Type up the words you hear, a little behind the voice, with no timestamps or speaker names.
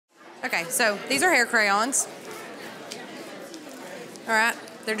Okay, so these are hair crayons. All right,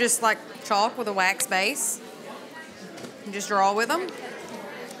 they're just like chalk with a wax base. You just draw with them.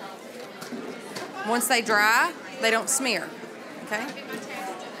 Once they dry, they don't smear, okay?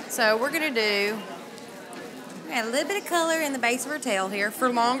 So we're gonna do a little bit of color in the base of her tail here. For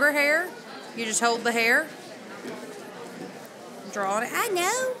longer hair, you just hold the hair, draw it. I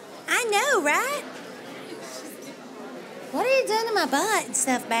know, right? What are you doing to my butt and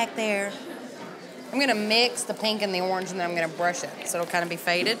stuff back there? I'm gonna mix the pink and the orange and then I'm gonna brush it so it'll kind of be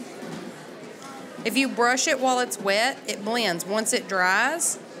faded. If you brush it while it's wet, it blends. Once it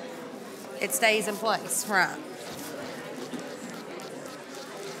dries, it stays in place, right?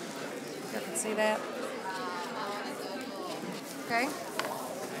 You can see that? Okay.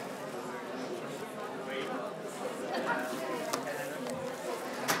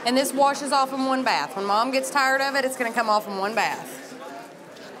 And this washes off in one bath. When Mom gets tired of it, it's gonna come off in one bath.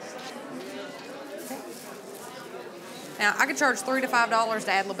 Now, I could charge $3 to $5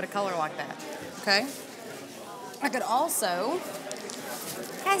 to add a little bit of color like that, okay? I could also,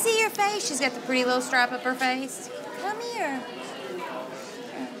 can I see your face? She's got the pretty little stripe up her face. Come here.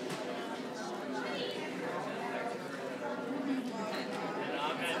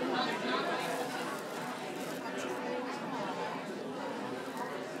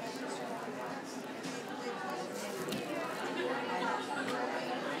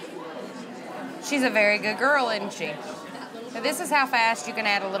 She's a very good girl, isn't she? So this is how fast you can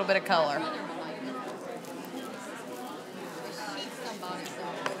add a little bit of color.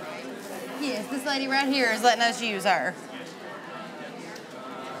 Yes, this lady right here is letting us use her.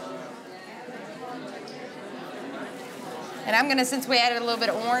 And I'm gonna, since we added a little bit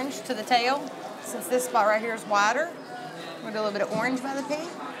of orange to the tail, since this spot right here is wider, I'm gonna do a little bit of orange by the pink,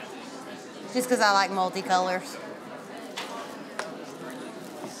 just because I like multicolors.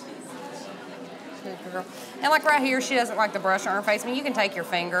 Good girl. And like right here, she doesn't like the brush on her face. I mean, you can take your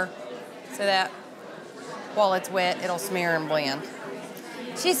finger so that while it's wet, it'll smear and blend.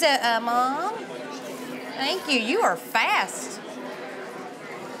 She said, Mom, thank you. You are fast.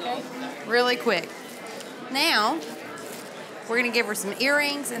 Okay. Really quick. Now, we're going to give her some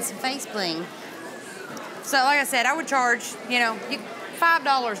earrings and some face bling. So like I said, I would charge, $5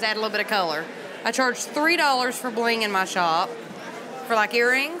 to add a little bit of color. I charge $3 for bling in my shop for like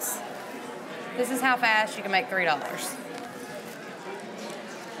earrings. This is how fast you can make $3.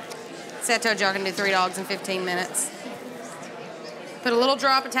 See, I told you I can do 3 dogs in 15 minutes. Put a little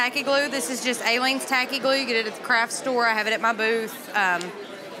drop of tacky glue. This is just Aileen's tacky glue. You get it at the craft store. I have it at my booth.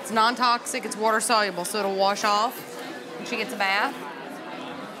 It's non-toxic. It's water soluble, so it'll wash off when she gets a bath.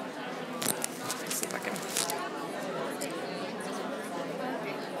 Let's see if I can.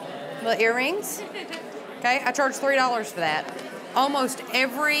 Little earrings. Okay, I charge $3 for that. Almost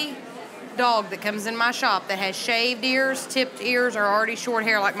every dog that comes in my shop that has shaved ears, tipped ears, or already short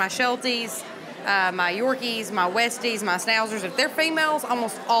hair, like my Shelties, my Yorkies, my Westies, my Schnauzers, if they're females,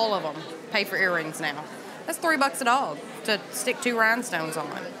 almost all of them pay for earrings now. That's $3 a dog to stick 2 rhinestones on.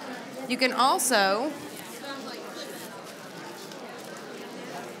 You can also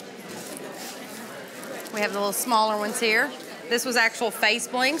we have the little smaller ones here. This was actual face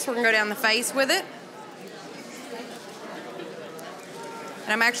bling, so we're gonna go down the face with it.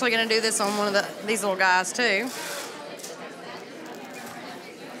 And I'm actually going to do this on one of these little guys too.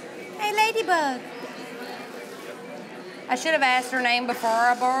 Hey, Ladybug. I should have asked her name before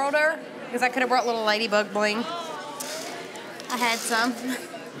I borrowed her, because I could have brought little Ladybug bling. I had some.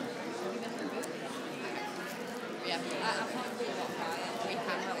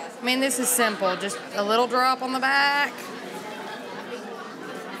 I mean, this is simple. Just a little drop on the back.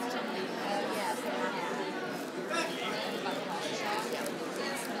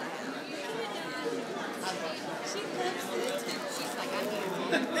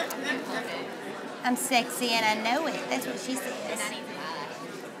 I'm sexy and I know it. That's what she says.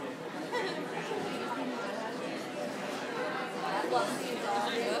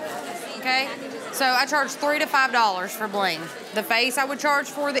 Okay, so I charge $3 to $5 for bling. The face I would charge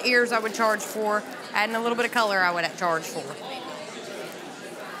for, the ears I would charge for, adding a little bit of color I would charge for.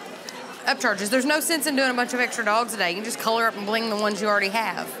 Upcharges. There's no sense in doing a bunch of extra dogs today. You can just color up and bling the ones you already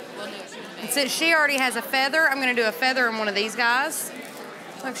have. And since she already has a feather, I'm going to do a feather in one of these guys.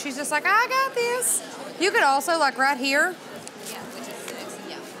 Look, she's just like, I got this. You could also, like right here.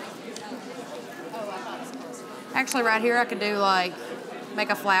 Actually, right here, I could do like,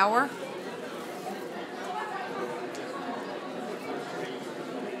 make a flower.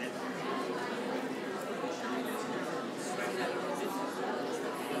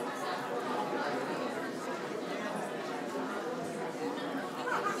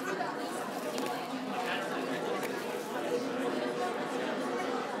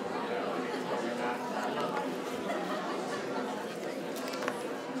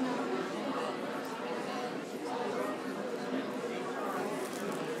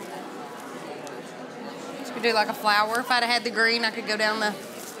 Could do like a flower. If I'd have had the green, I could go down the,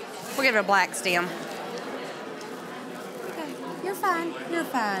 we'll give it a black stem. Okay, you're fine, you're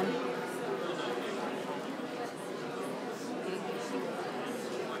fine.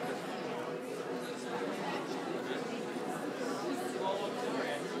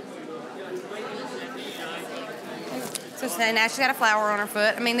 So now she's got a flower on her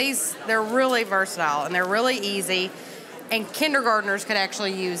foot. I mean, they're really versatile and they're really easy. And kindergartners could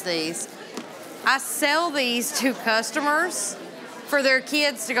actually use these. I sell these to customers for their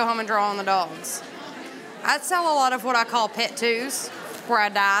kids to go home and draw on the dogs. I sell a lot of what I call pet twos, where I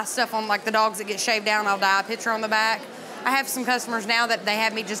dye stuff on, like the dogs that get shaved down, I'll dye a picture on the back. I have some customers now that they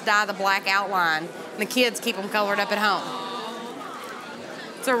have me just dye the black outline, and the kids keep them colored up at home.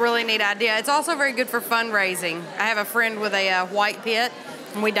 It's a really neat idea. It's also very good for fundraising. I have a friend with a white pit,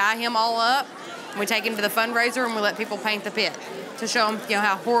 and we dye him all up. And we take him to the fundraiser, and we let people paint the pit to show him, you know,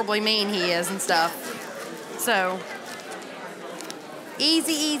 how horribly mean he is and stuff. So,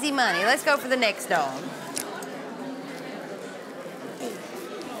 easy, easy money. Let's go for the next dog.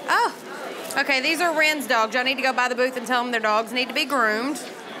 Oh, okay, these are Ren's dogs. Y'all need to go by the booth and tell them their dogs need to be groomed.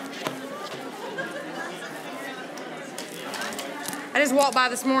 I just walked by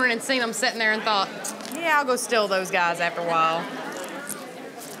this morning and seen them sitting there and thought, yeah, I'll go steal those guys after a while.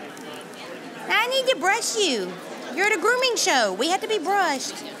 I need to brush you. You're at a grooming show. We have to be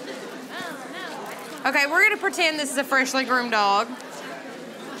brushed. Okay, we're going to pretend this is a freshly groomed dog.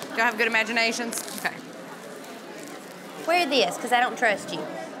 Y'all have good imaginations? Okay. Wear this, because I don't trust you.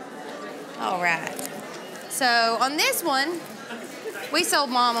 All right. So, on this one, we sold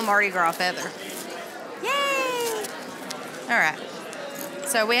Mom a Mardi Gras feather. Yay! All right.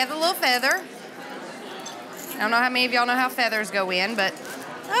 So we have the little feather. I don't know how many of y'all know how feathers go in, but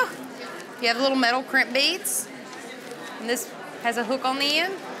you have little metal crimp beads. And this has a hook on the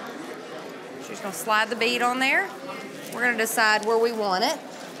end. So you're just gonna slide the bead on there. We're gonna decide where we want it.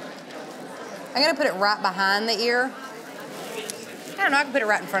 I'm gonna put it right behind the ear. I don't know, I can put it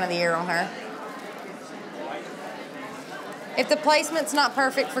right in front of the ear on her. If the placement's not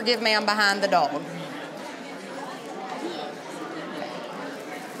perfect, forgive me, I'm behind the dog.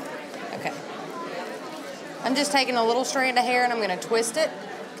 Okay. I'm just taking a little strand of hair and I'm going to twist it,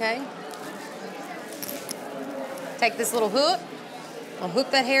 okay? Take this little hook. I'll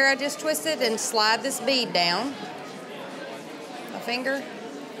hook that hair I just twisted and slide this bead down. My finger.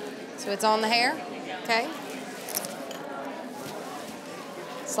 So it's on the hair, okay?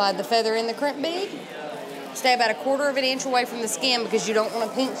 Slide the feather in the crimp bead. Stay about 1/4 of an inch away from the skin because you don't want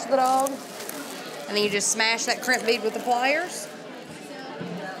to pinch the dog. And then you just smash that crimp bead with the pliers.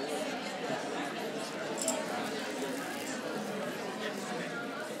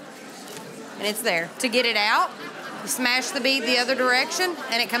 And it's there. To get it out, you smash the bead the other direction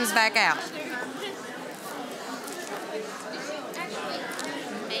and it comes back out.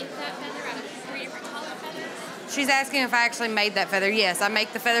 She's asking if I actually made that feather. Yes, I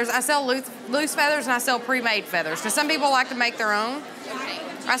make the feathers. I sell loose feathers and I sell pre-made feathers because some people like to make their own.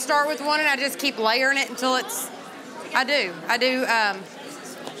 I start with one and I just keep layering it until it's, I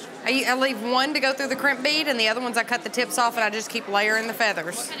leave one to go through the crimp bead and the other ones I cut the tips off and I just keep layering the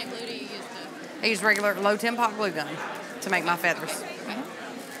feathers. What kind of glue do you use though? I use regular low temp hot glue gun to make my feathers.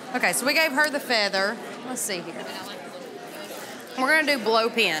 Okay, so we gave her the feather. Let's see here. We're gonna do blow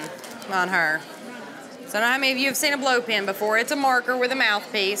pin on her. So I don't know how many of you have seen a blow pin before. It's a marker with a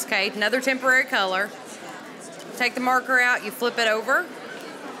mouthpiece, okay? Another temporary color. Take the marker out, you flip it over.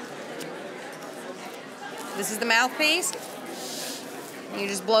 This is the mouthpiece. And you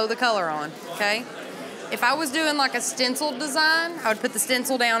just blow the color on, okay? If I was doing like a stenciled design, I would put the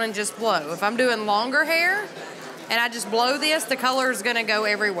stencil down and just blow. If I'm doing longer hair and I just blow this, the color is gonna go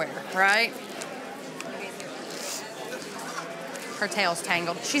everywhere, right? Her tail's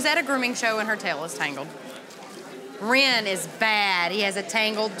tangled. She's at a grooming show and her tail is tangled. Ren is bad. He has a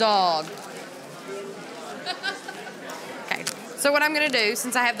tangled dog. Okay, so what I'm gonna do,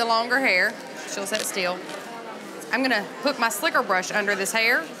 since I have the longer hair, she'll sit still, I'm gonna hook my slicker brush under this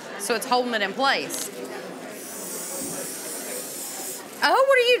hair so it's holding it in place. Oh,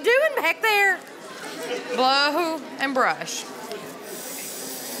 what are you doing back there? Blow and brush.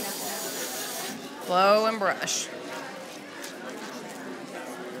 Blow and brush.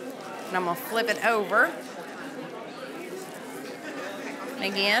 And I'm gonna flip it over. And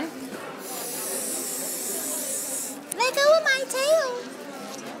again. Let go of my tail.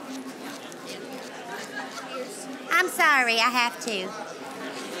 I'm sorry, I have to. Here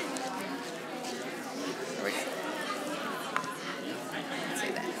we go. Let's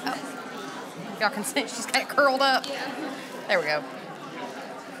see that. Oh. Y'all can see she's got it curled up. There we go.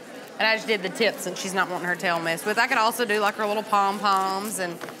 And I just did the tip since she's not wanting her tail messed with. I could also do like her little pom-poms,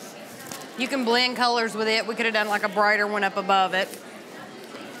 and you can blend colors with it. We could have done like a brighter one up above it.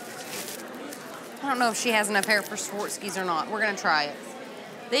 I don't know if she has enough hair for Swarovskis or not. We're gonna try it.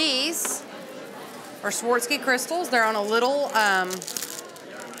 These are Swarovski crystals. They're on a little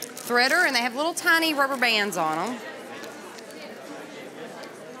threader, and they have little tiny rubber bands on them.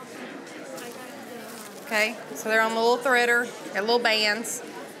 Okay, so they're on the little threader, got little bands.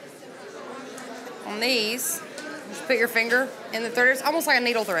 On these, just put your finger in the threader. It's almost like a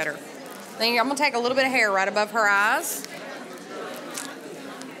needle threader. Then I'm gonna take a little bit of hair right above her eyes.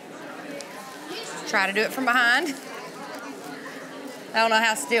 Try to do it from behind. I don't know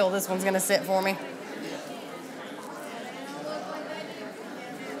how still this one's gonna sit for me.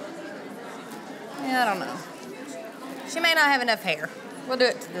 Yeah, I don't know. She may not have enough hair. We'll do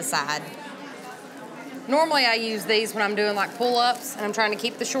it to the side. Normally I use these when I'm doing like pull-ups and I'm trying to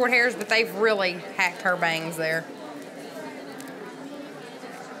keep the short hairs, but they've really hacked her bangs there.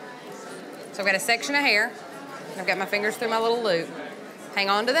 So I've got a section of hair. I've got my fingers through my little loop. Hang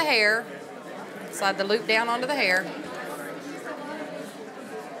on to the hair. Slide the loop down onto the hair.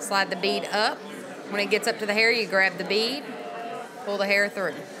 Slide the bead up. When it gets up to the hair, you grab the bead, pull the hair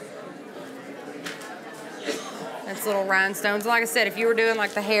through. That's little rhinestones. Like I said, if you were doing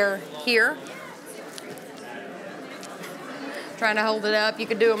like the hair here, trying to hold it up, you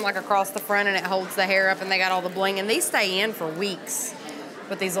could do them like across the front and it holds the hair up, and they got all the bling, and these stay in for weeks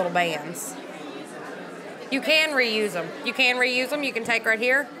with these little bands. You can reuse them. You can reuse them. You can take right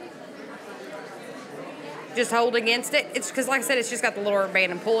here, just hold against it. It's because, like I said, it's just got the little rubber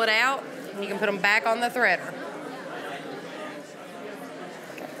band, and pull it out, and you can put them back on the threader.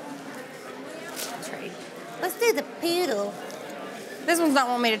 Okay. Let's do the poodle. This one's not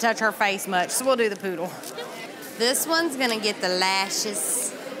wanting me to touch her face much, so we'll do the poodle. This one's gonna get the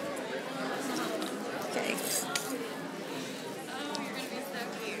lashes. Okay.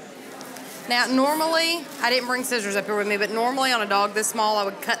 Now, normally, I didn't bring scissors up here with me, but normally on a dog this small, I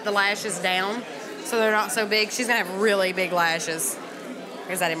would cut the lashes down so they're not so big. She's gonna have really big lashes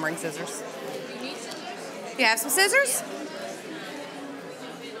because I didn't bring scissors. You have some scissors?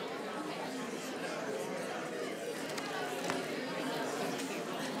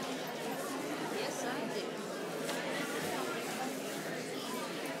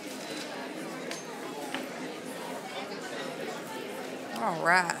 All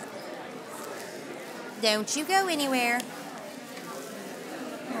right. Don't you go anywhere.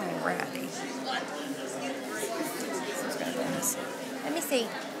 All righty. Let me see.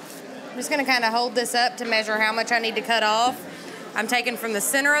 I'm just going to kind of hold this up to measure how much I need to cut off. I'm taking from the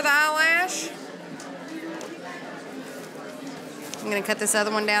center of the eyelash. I'm going to cut this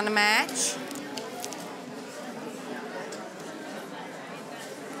other one down to match.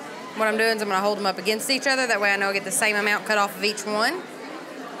 What I'm doing is I'm going to hold them up against each other. That way I know I get the same amount cut off of each one.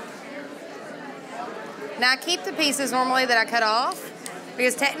 Now I keep the pieces normally that I cut off,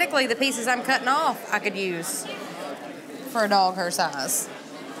 because technically the pieces I'm cutting off I could use for a dog her size.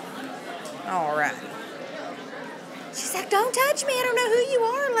 All right. She's like, don't touch me. I don't know who you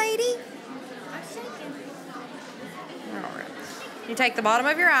are, lady. I'm shaking. All right. You take the bottom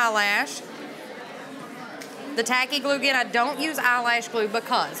of your eyelash. The tacky glue, again, I don't use eyelash glue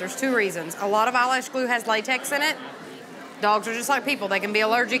because there's two reasons. A lot of eyelash glue has latex in it. Dogs are just like people. They can be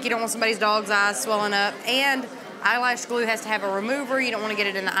allergic. You don't want somebody's dog's eyes swelling up. And eyelash glue has to have a remover. You don't want to get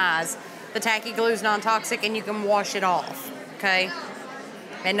it in the eyes. The tacky glue is non-toxic and you can wash it off, okay?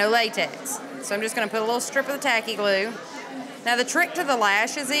 And no latex. So I'm just going to put a little strip of the tacky glue. Now the trick to the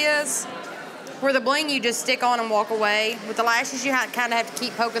lashes is, where the bling you just stick on and walk away. With the lashes you kind of have to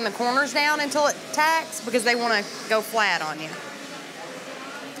keep poking the corners down until it tacks, because they want to go flat on you.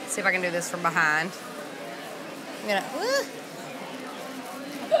 Let's see if I can do this from behind. I'm gonna,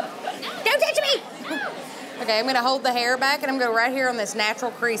 don't touch me! Okay, I'm gonna hold the hair back and I'm gonna go right here on this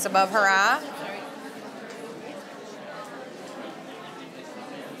natural crease above her eye.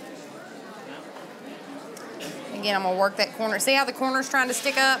 Again, I'm gonna work that corner. See how the corner's trying to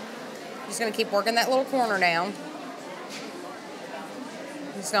stick up? I'm just gonna keep working that little corner down.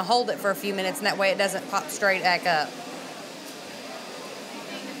 I'm just gonna hold it for a few minutes, and that way it doesn't pop straight back up.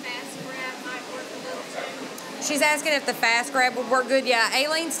 She's asking if the fast grab would work good. Yeah,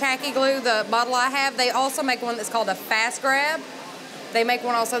 Aileen's Tacky Glue, the bottle I have, they also make one that's called a fast grab. They make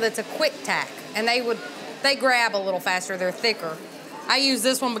one also that's a quick tack, and they grab a little faster. They're thicker. I use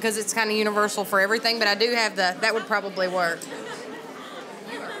this one because it's kind of universal for everything, but I do have that would probably work.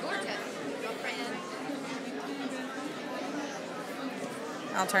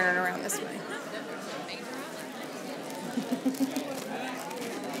 I'll turn it around this way.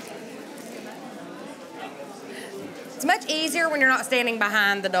 It's much easier when you're not standing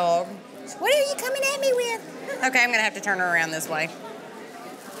behind the dog. What are you coming at me with? Okay, I'm gonna have to turn her around this way.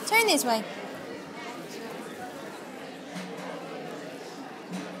 Turn this way.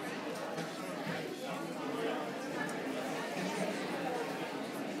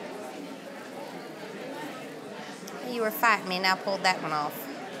 You were fighting me and I pulled that one off.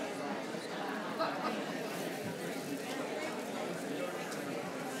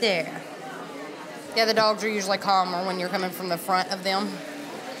 There. Yeah, the dogs are usually calmer when you're coming from the front of them.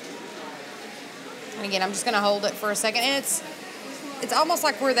 And again, I'm just gonna hold it for a second. And it's almost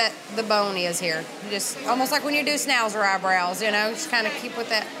like where the bone is here. Just almost like when you do schnauzer eyebrows, you know, just kind of keep with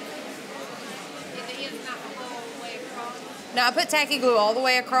that. Now, I put tacky glue all the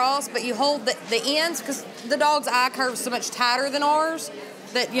way across, but you hold the ends because the dog's eye curve's so much tighter than ours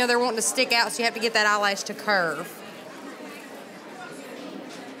that, you know, they're wanting to stick out, so you have to get that eyelash to curve.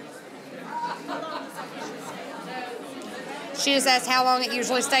 She just asked how long it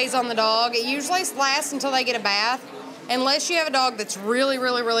usually stays on the dog. It usually lasts until they get a bath, unless you have a dog that's really,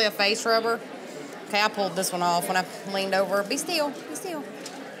 really, really a face rubber. Okay, I pulled this one off when I leaned over. Be still, be still.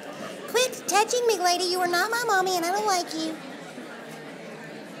 Quit touching me, lady. You are not my mommy, and I don't like you.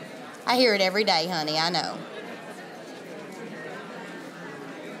 I hear it every day, honey. I know.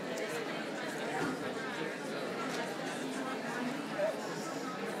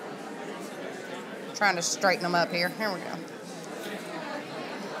 Trying to straighten them up here. Here we go.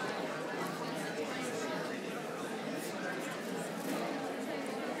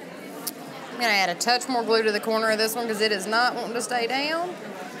 I'm going to add a touch more glue to the corner of this one because it is not wanting to stay down.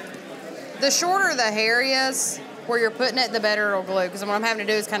 The shorter the hair is where you're putting it, the better it'll glue. Because what I'm having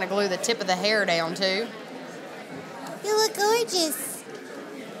to do is kind of glue the tip of the hair down too. You look gorgeous.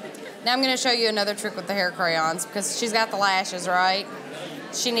 Now I'm going to show you another trick with the hair crayons because she's got the lashes, right?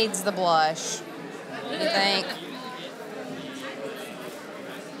 She needs the blush. What do you think?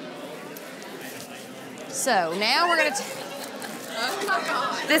 So now we're going to... Oh my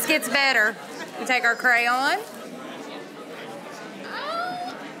God. This gets better. We take our crayon.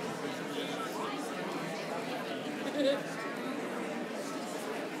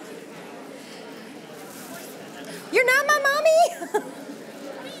 You're not my mommy? What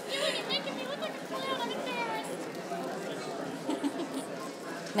are you doing? You're making me look like a clown. I'm embarrassed.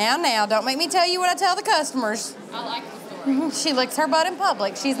 Now, don't make me tell you what I tell the customers. I like the story. She licks her butt in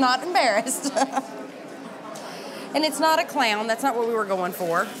public. She's not embarrassed. And it's not a clown. That's not what we were going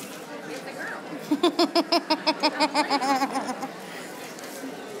for. It's a girl.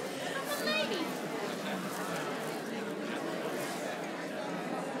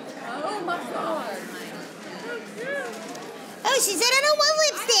 Oh my God. Oh, she said I don't want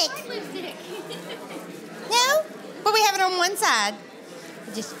lipstick. I want lipstick. No? But we have it on one side.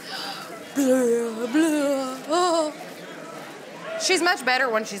 Just blah, blah. Oh. She's much better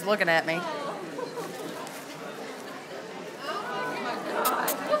when she's looking at me. Oh my God.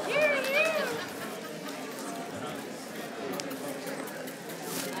 Look here he is.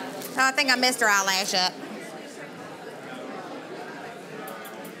 Oh, I think I messed her eyelash up.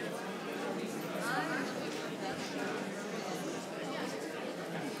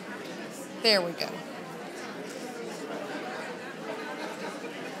 There we go.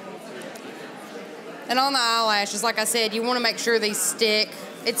 And on the eyelashes, like I said, you want to make sure these stick.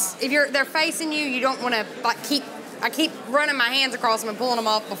 If they're facing you, you don't want to like I keep running my hands across them and pulling them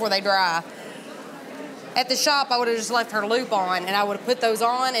off before they dry. At the shop, I would have just left her loop on, and I would have put those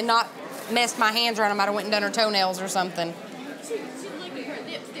on and not messed my hands around them. I'd have went and done her toenails or something.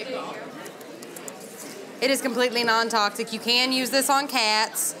 It is completely non-toxic. You can use this on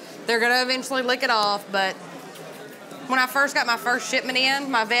cats. They're going to eventually lick it off, but when I first got my first shipment in,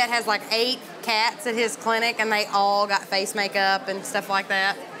 my vet has like 8 cats at his clinic, and they all got face makeup and stuff like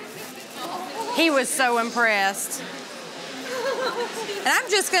that. He was so impressed. And I'm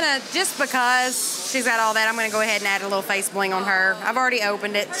just because she's got all that, I'm going to go ahead and add a little face bling on her. I've already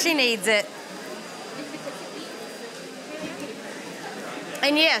opened it. She needs it.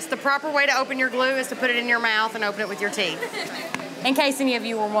 And yes, the proper way to open your glue is to put it in your mouth and open it with your teeth. In case any of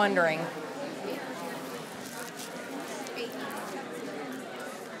you were wondering.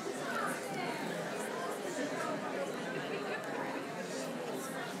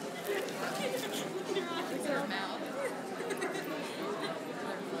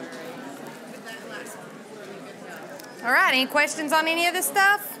 All right, any questions on any of this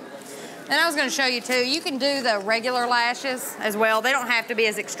stuff? And I was going to show you too, you can do the regular lashes as well. They don't have to be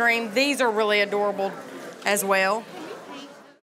as extreme. These are really adorable as well.